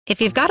If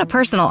you've got a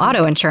personal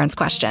auto insurance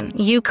question,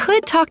 you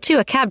could talk to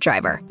a cab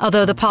driver,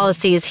 although the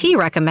policies he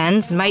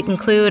recommends might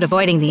include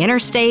avoiding the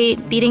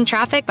interstate, beating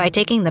traffic by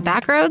taking the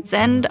back roads,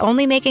 and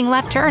only making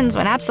left turns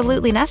when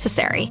absolutely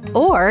necessary.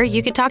 Or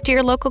you could talk to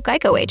your local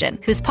Geico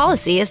agent, whose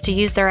policy is to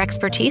use their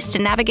expertise to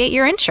navigate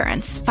your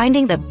insurance,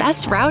 finding the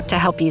best route to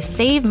help you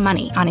save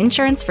money on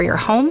insurance for your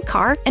home,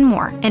 car, and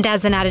more. And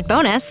as an added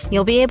bonus,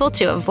 you'll be able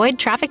to avoid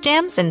traffic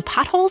jams and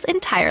potholes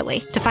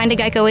entirely. To find a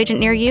Geico agent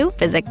near you,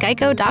 visit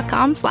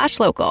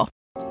geico.com/local.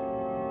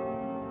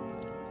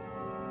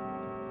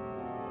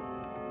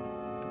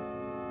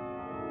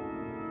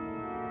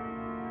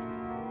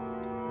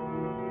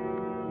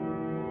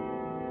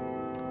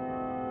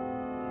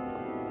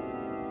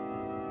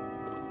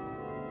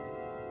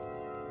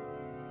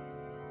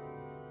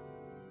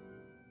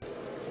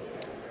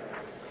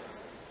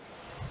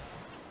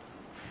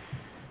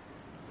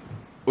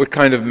 What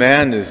kind of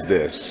man is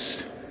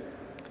this?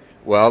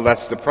 Well,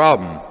 that's the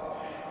problem.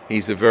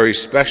 He's a very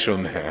special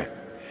man.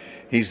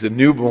 He's the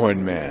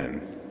newborn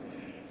man.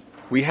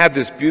 We have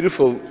this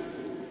beautiful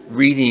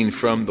reading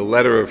from the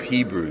letter of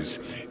Hebrews.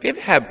 If you ever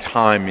have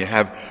time, you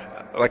have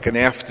like an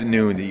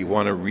afternoon that you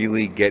want to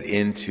really get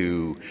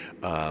into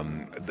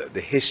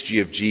the history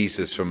of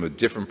Jesus from a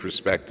different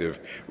perspective,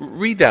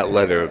 read that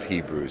letter of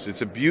Hebrews.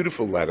 It's a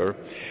beautiful letter,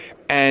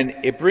 and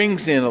it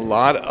brings in a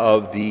lot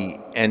of the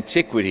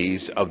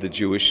antiquities of the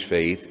Jewish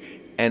faith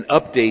and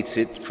updates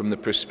it from the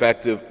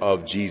perspective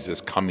of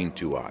Jesus coming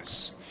to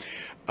us.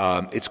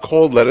 It's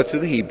called Letter to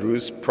the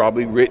Hebrews,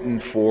 probably written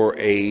for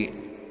a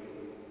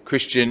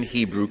Christian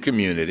Hebrew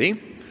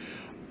community.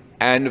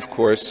 And of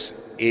course,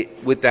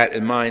 it, with that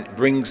in mind,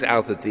 brings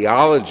out the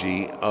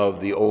theology of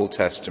the Old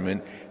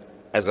Testament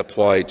as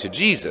applied to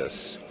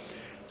Jesus.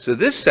 So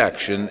this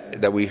section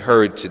that we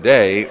heard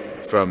today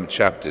from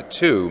chapter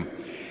 2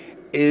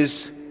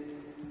 it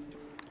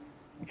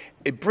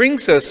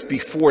brings us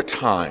before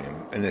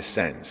time, in a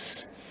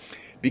sense,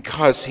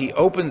 because he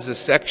opens the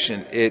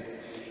section, it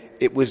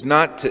was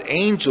not to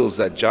angels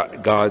that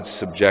God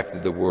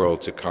subjected the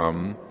world to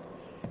come.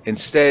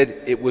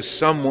 Instead, it was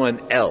someone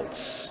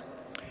else.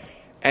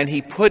 And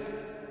he put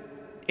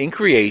in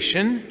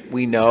creation,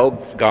 we know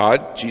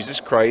God, Jesus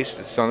Christ,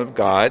 the Son of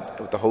God,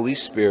 with the Holy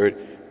Spirit,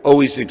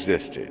 always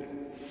existed.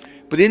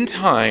 But in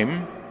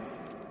time,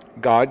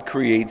 God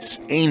creates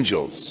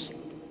angels,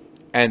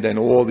 and then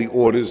all the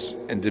orders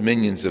and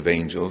dominions of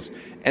angels.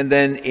 And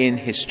then in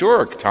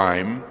historic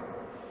time,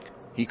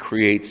 he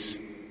creates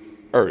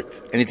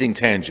earth, anything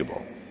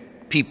tangible,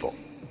 people.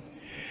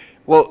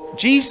 Well,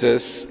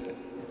 Jesus,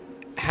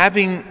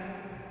 having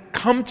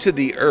come to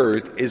the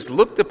earth, is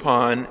looked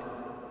upon,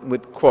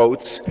 with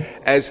quotes,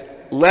 as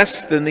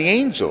less than the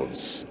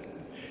angels,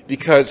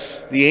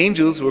 because the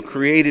angels were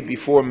created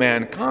before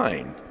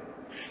mankind.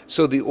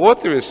 So the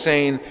author is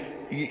saying,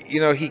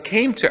 he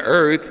came to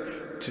earth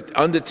to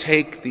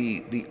undertake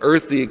the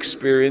earthly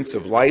experience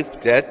of life,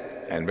 death,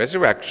 and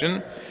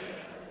resurrection,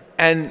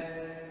 and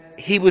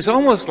he was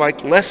almost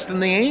like less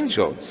than the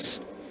angels.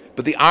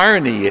 But the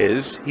irony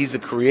is, he's the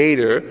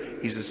creator,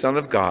 he's the Son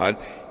of God,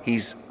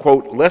 he's,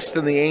 quote, less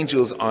than the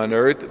angels on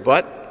earth,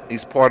 but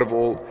he's part of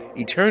all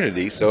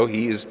eternity, so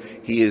he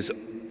is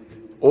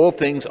all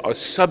things are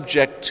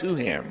subject to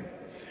him.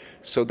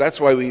 So that's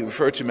why we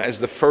refer to him as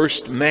the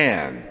first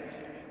man,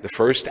 the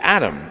first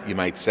Adam, you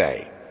might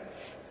say.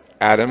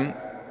 Adam,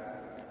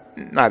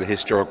 not a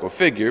historical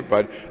figure,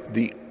 but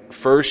the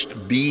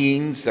first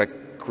beings that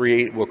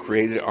were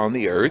created on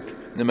the earth,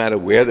 no matter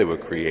where they were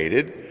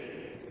created,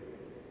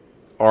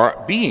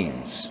 are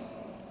beings.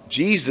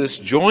 Jesus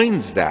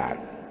joins that.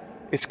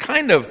 It's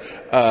kind of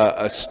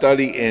a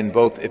study in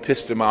both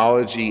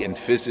epistemology and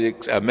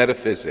physics,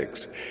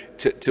 metaphysics,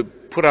 to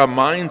put our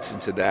minds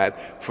into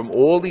that. From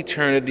all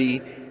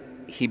eternity,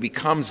 he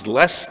becomes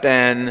less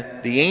than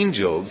the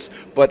angels,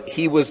 but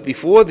he was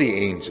before the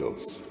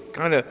angels.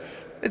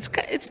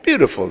 It's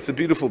beautiful. It's a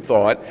beautiful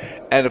thought,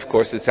 and of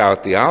course, it's our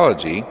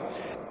theology.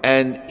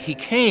 And he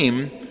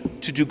came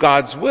to do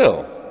God's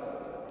will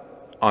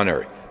on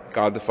earth,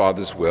 God the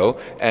Father's will,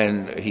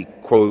 and he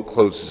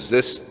closes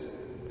this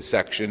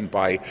section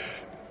by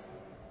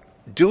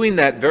doing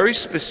that very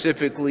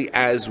specifically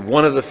as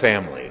one of the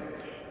family.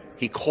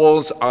 He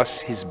calls us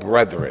his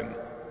brethren,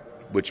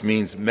 which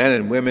means men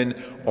and women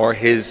are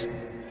his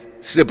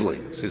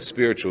siblings, his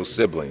spiritual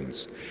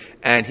siblings.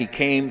 And he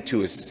came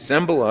to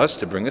assemble us,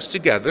 to bring us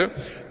together,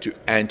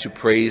 and to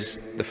praise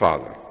the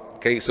Father.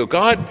 Okay, so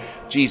God,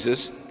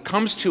 Jesus,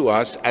 comes to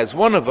us as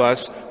one of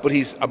us, but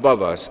he's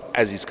above us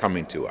as he's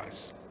coming to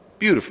us.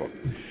 Beautiful.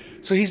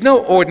 So he's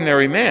no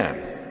ordinary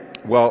man.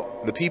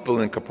 Well, the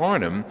people in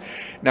Capernaum.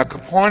 Now,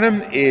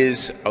 Capernaum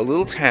is a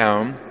little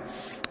town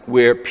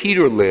where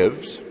Peter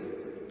lived.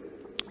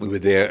 We were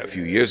there a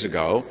few years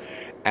ago,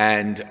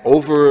 and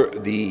over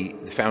the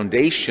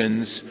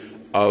foundations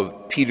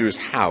of Peter's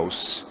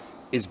house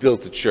is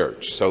built a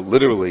church. So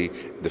literally,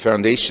 the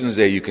foundations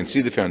there, you can see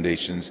the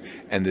foundations,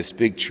 and this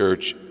big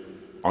church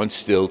on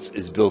stilts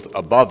is built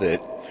above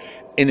it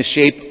in the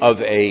shape of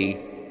a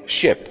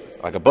ship,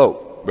 like a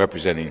boat,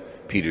 representing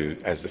Peter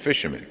as the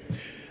fisherman.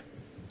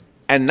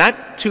 And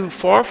not too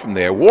far from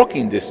there,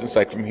 walking distance,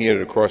 like from here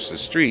to across the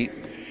street,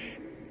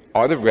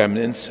 are the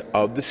remnants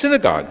of the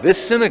synagogue,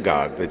 this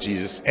synagogue that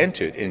Jesus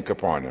entered in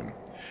Capernaum.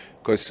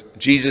 Because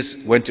Jesus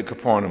went to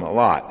Capernaum a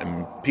lot. I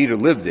mean, Peter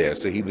lived there,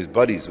 so he was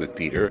buddies with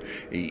Peter.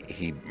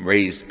 He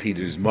raised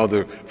Peter's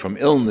mother from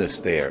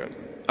illness there.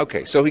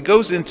 Okay, so he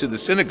goes into the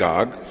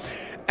synagogue,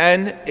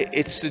 and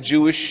it's the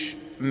Jewish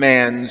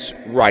man's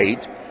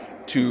right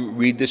to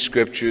read the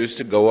scriptures,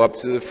 to go up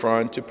to the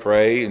front, to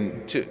pray,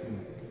 and to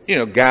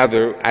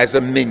gather as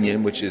a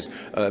minyan, which is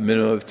a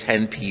minimum of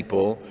 10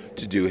 people,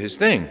 to do his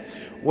thing.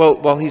 Well,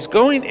 while he's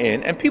going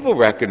in, and people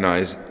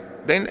recognize,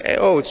 then,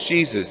 oh, it's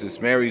Jesus,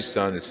 it's Mary's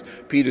son, it's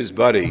Peter's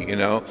buddy,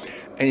 and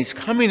he's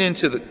coming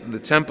into the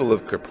temple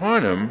of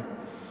Capernaum,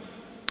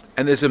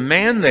 and there's a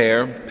man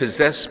there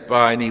possessed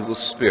by an evil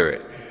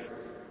spirit.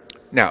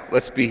 Now,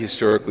 let's be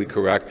historically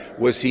correct.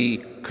 Was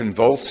he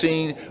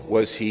convulsing?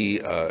 Was he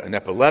an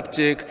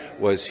epileptic?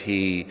 Was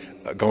he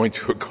going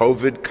through a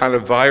COVID kind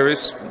of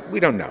virus? We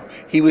don't know.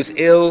 He was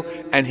ill,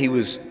 and he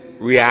was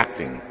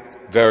reacting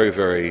very,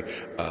 very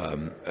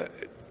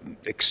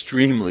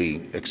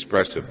extremely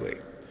expressively.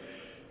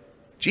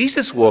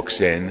 Jesus walks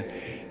in.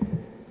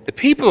 The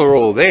people are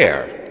all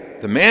there.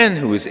 The man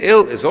who is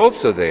ill is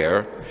also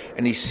there,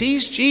 and he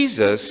sees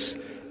Jesus,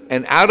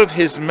 and out of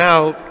his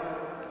mouth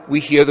we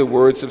hear the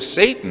words of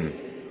Satan.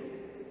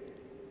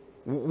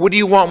 What do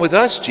you want with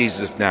us,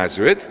 Jesus of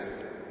Nazareth?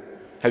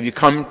 Have you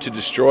come to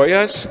destroy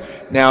us?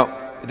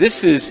 Now,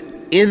 this is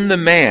in the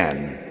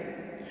man.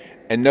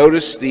 And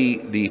notice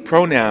the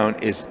pronoun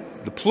is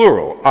the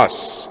plural,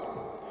 us.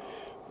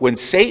 When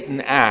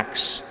Satan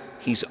acts,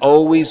 he's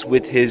always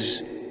with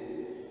his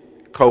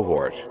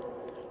cohort.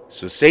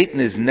 So Satan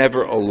is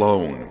never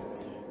alone.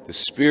 The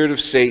spirit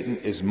of Satan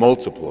is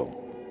multiple.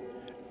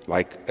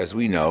 Like, as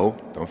we know,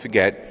 don't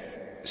forget,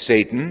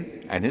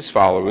 Satan and his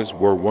followers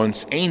were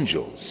once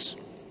angels,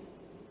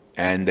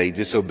 and they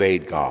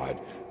disobeyed God.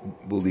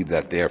 We'll leave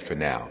that there for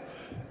now.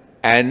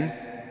 And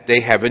they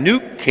have a new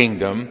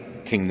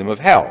kingdom of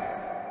hell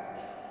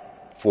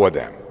for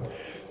them.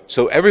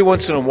 So every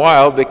once in a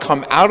while, they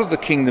come out of the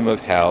kingdom of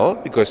hell,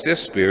 because they're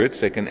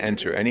spirits, they can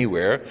enter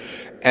anywhere,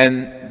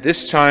 and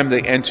this time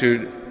they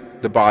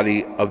entered the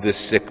body of this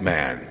sick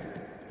man,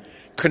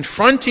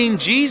 confronting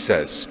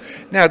Jesus.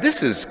 Now,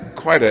 this is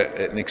quite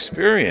an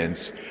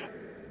experience.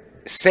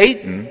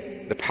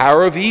 Satan, the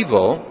power of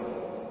evil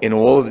in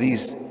all of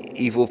these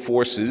evil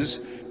forces,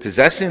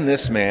 possessing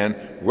this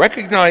man,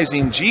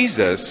 recognizing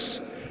Jesus,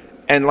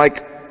 and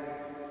like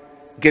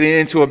getting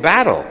into a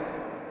battle.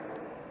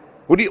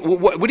 What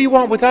do you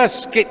want with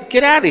us?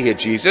 Get out of here,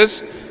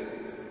 Jesus.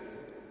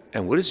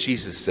 And what does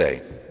Jesus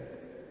say?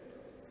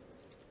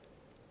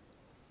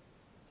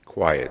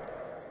 Quiet.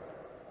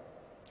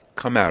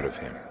 Come out of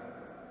him.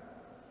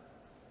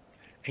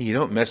 And you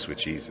don't mess with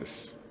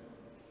Jesus.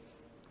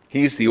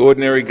 He's the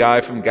ordinary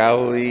guy from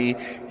Galilee.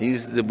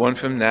 He's the one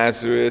from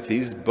Nazareth.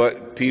 He's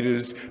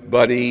Peter's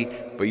buddy.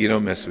 But you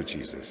don't mess with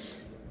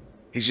Jesus.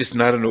 He's just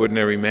not an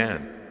ordinary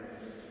man.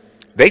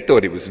 They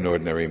thought he was an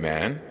ordinary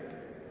man,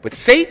 but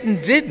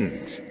Satan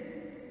didn't.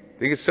 I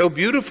think it's so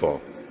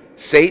beautiful.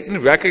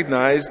 Satan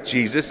recognized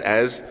Jesus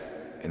as,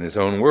 in his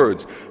own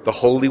words, the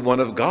Holy One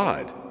of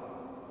God.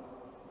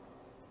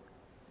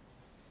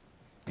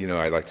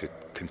 I like to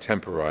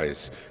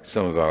contemporize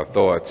some of our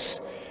thoughts.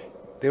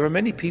 There are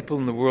many people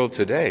in the world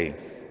today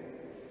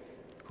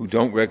who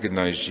don't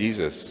recognize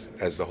Jesus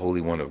as the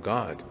Holy One of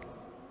God.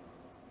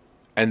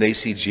 And they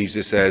see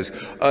Jesus as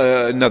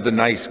another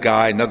nice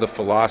guy, another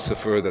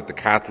philosopher that the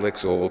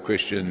Catholics or all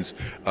Christians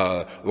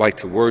like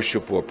to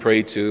worship or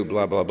pray to,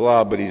 blah, blah,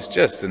 blah. But he's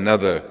just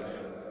another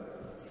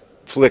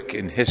flick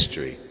in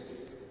history.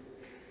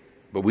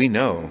 But we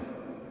know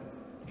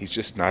he's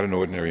just not an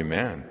ordinary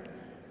man.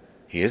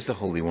 He is the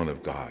Holy One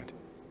of God.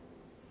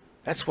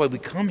 That's why we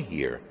come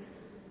here.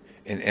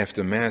 And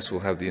after Mass,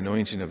 we'll have the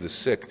anointing of the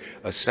sick,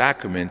 a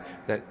sacrament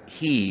that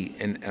he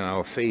and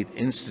our faith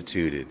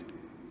instituted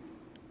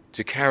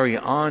to carry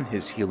on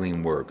his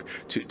healing work,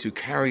 to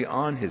carry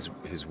on his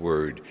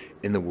word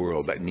in the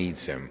world that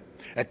needs him.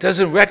 That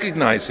doesn't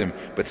recognize him,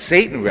 but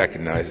Satan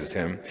recognizes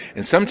him.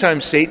 And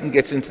sometimes Satan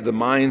gets into the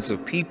minds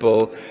of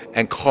people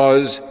and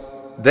cause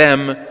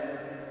them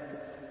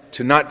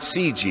to not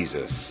see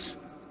Jesus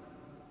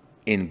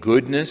in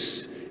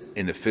goodness,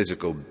 in the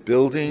physical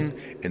building,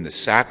 in the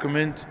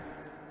sacrament,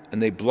 and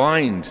they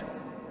blind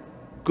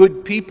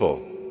good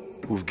people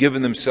who've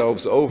given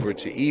themselves over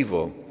to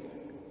evil,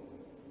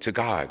 to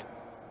God.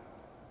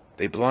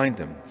 They blind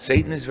them.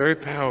 Satan is very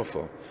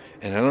powerful,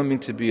 and I don't mean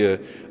to be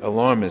an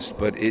alarmist,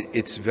 but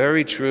it's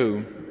very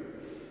true.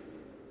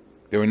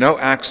 There were no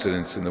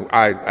accidents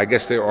I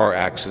guess there are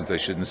accidents. I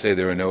shouldn't say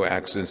there are no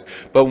accidents.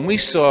 But when we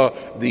saw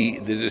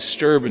the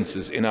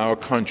disturbances in our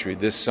country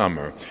this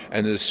summer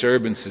and the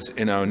disturbances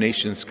in our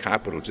nation's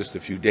capital just a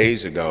few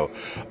days ago,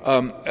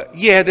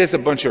 there's a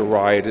bunch of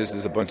rioters,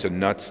 there's a bunch of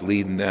nuts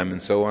leading them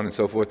and so on and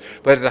so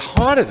forth. But at the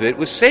heart of it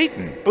was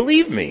Satan.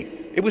 Believe me,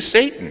 it was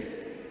Satan.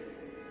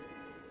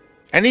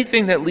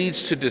 Anything that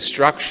leads to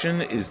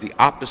destruction is the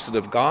opposite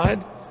of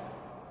God,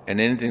 And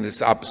anything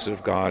that's opposite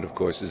of God, of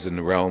course, is in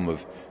the realm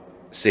of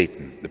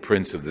Satan, the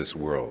prince of this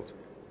world,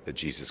 that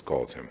Jesus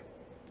calls him.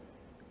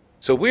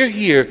 So we're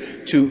here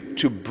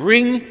to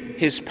bring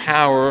his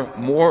power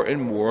more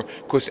and more,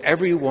 because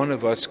every one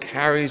of us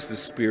carries the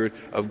Spirit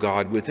of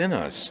God within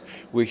us.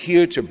 We're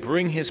here to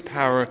bring his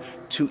power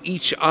to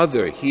each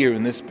other here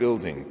in this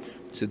building,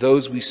 to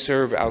those we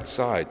serve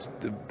outside,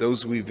 to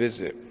those we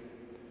visit.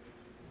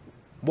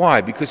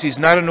 Why? Because he's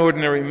not an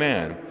ordinary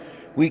man.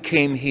 We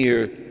came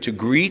here to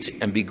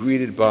greet and be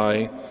greeted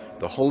by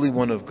the Holy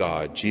One of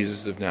God,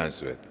 Jesus of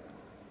Nazareth.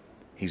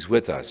 He's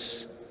with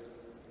us.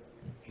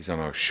 He's on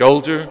our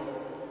shoulder,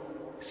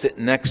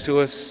 sitting next to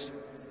us.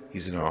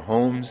 He's in our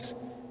homes.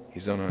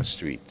 He's on our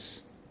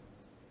streets.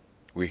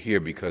 We're here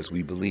because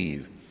we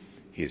believe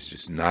he is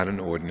just not an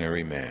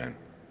ordinary man.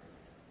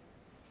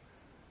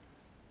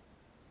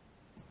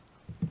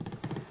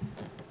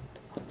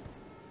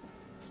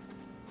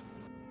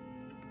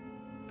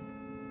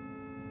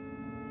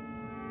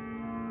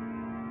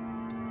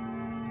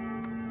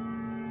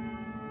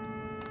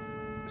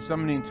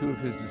 Summoning two of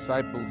his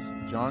disciples,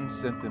 John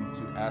sent them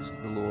to ask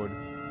the Lord,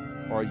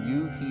 "Are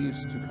you he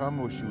is to come,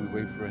 or should we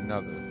wait for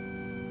another?"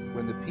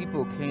 When the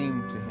people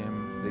came to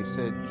him, they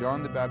said,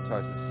 "John the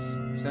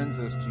Baptizer sends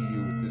us to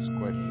you with this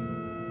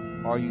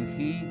question, 'Are you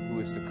he who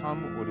is to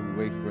come, or do we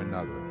wait for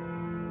another?'"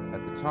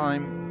 At the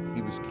time,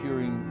 he was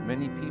curing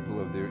many people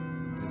of their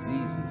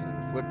diseases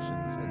and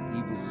afflictions and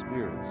evil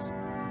spirits.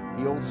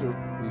 He also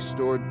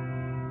restored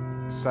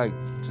sight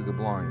to the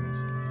blind.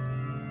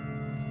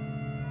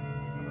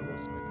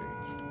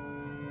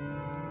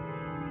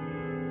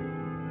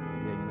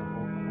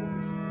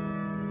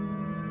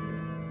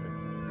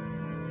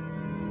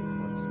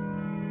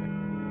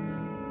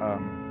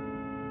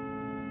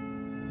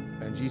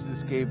 And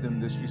Jesus gave them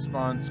this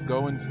response,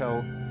 "Go and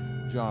tell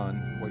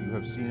John what you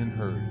have seen and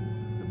heard.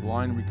 The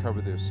blind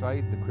recover their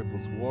sight, the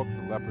cripples walk,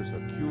 the lepers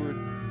are cured,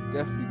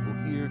 deaf people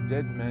hear,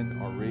 dead men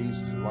are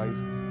raised to life,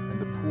 and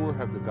the poor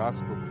have the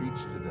gospel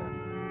preached to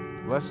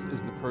them. Blessed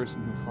is the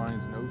person who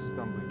finds no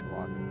stumbling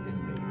block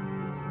in me."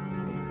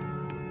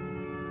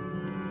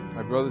 Amen.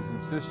 My brothers and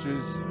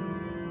sisters,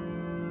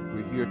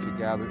 we're here to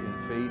gather in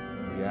faith,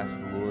 and we ask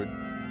the Lord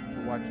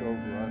to watch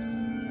over us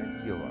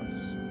and heal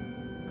us.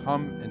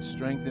 Come and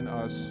strengthen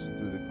us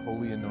through the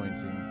holy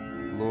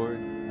anointing. Lord,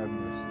 have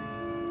mercy.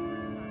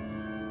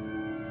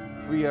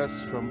 Free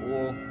us from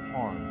all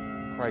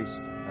harm.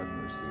 Christ, have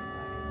mercy.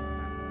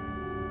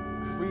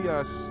 Free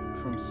us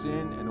from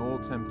sin and all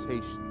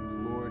temptations.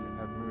 Lord,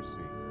 have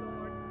mercy.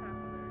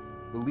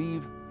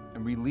 Believe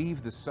and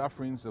relieve the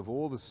sufferings of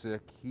all the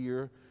sick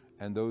here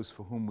and those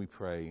for whom we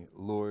pray.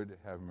 Lord,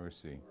 have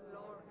mercy.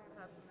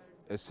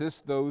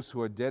 Assist those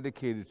who are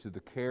dedicated to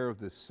the care of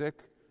the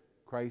sick.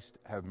 Christ,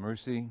 have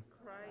mercy.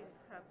 Christ,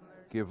 have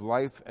mercy. Give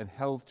life and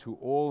health to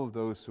all of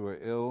those who are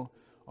ill,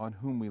 on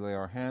whom we lay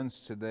our hands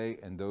today,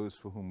 and those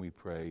for whom we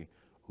pray.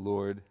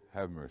 Lord,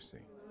 have mercy.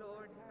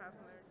 Lord, have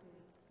mercy.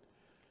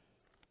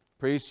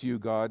 Praise to you,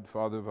 God,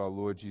 Father of our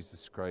Lord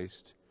Jesus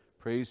Christ.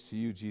 Praise to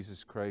you,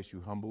 Jesus Christ,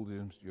 you humbled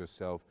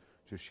yourself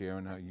to share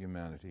in our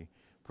humanity.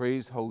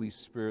 Praise, Holy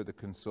Spirit, the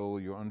consoler,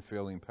 your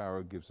unfailing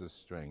power gives us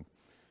strength.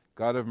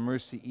 God of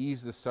mercy,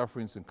 ease the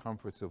sufferings and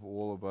comforts of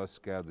all of us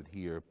gathered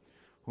here,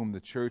 whom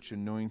the church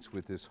anoints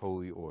with this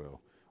holy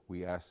oil.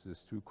 We ask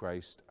this through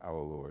Christ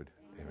our Lord.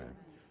 Amen.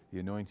 The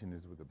anointing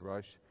is with a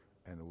brush,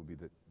 and it will be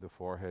the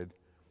forehead.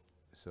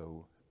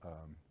 So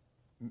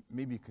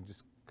maybe you can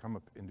just come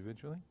up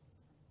individually.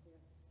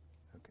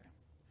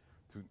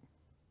 Okay.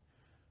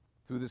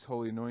 Through this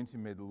holy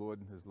anointing, may the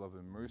Lord in his love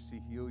and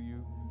mercy heal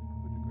you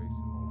with the grace of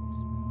the Holy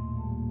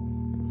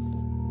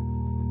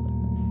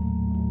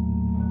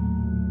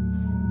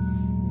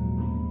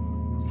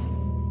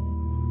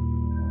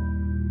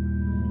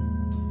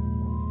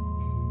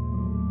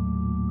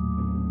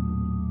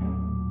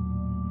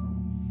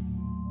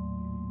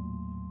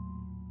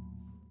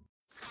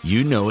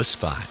You know a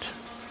spot,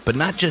 but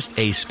not just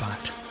a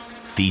spot,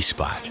 the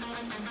spot.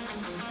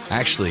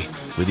 Actually,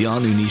 with the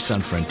all-new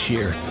Nissan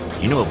Frontier,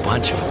 you know a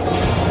bunch of them.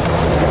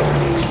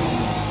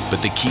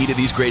 But the key to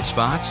these great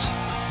spots?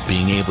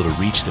 Being able to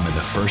reach them in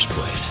the first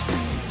place.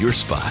 Your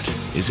spot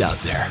is out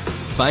there.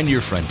 Find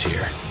your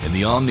Frontier in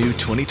the all-new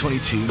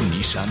 2022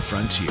 Nissan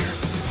Frontier.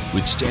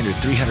 With standard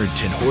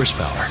 310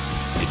 horsepower,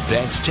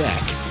 advanced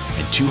tech,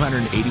 and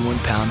 281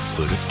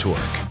 pound-foot of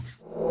torque.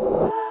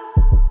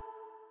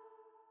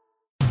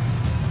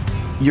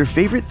 Your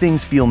favorite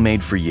things feel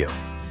made for you.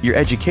 Your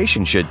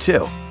education should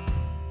too.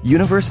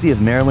 University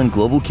of Maryland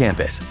Global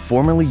Campus,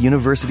 formerly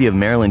University of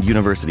Maryland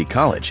University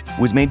College,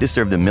 was made to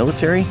serve the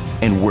military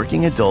and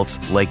working adults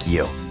like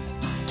you.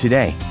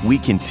 Today, we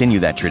continue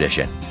that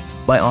tradition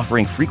by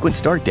offering frequent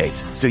start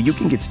dates so you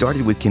can get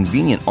started with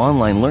convenient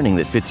online learning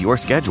that fits your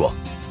schedule.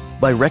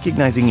 By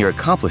recognizing your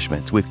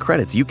accomplishments with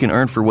credits you can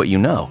earn for what you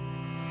know.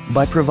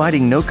 By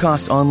providing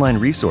no-cost online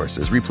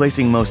resources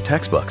replacing most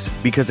textbooks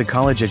because a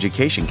college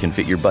education can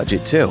fit your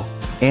budget too.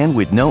 And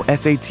with no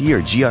SAT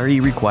or GRE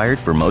required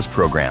for most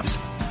programs.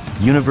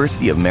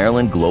 University of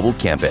Maryland Global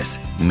Campus,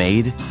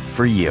 made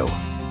for you.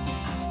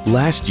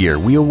 Last year,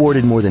 we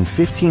awarded more than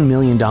 $15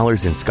 million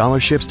in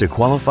scholarships to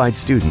qualified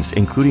students,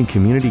 including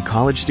community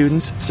college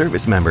students,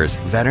 service members,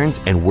 veterans,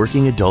 and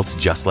working adults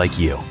just like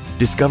you.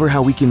 Discover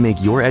how we can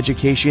make your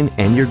education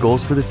and your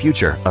goals for the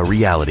future a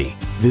reality.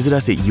 Visit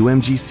us at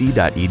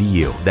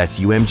umgc.edu. That's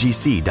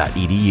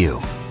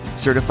umgc.edu.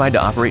 Certified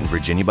to operate in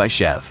Virginia by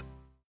Chev.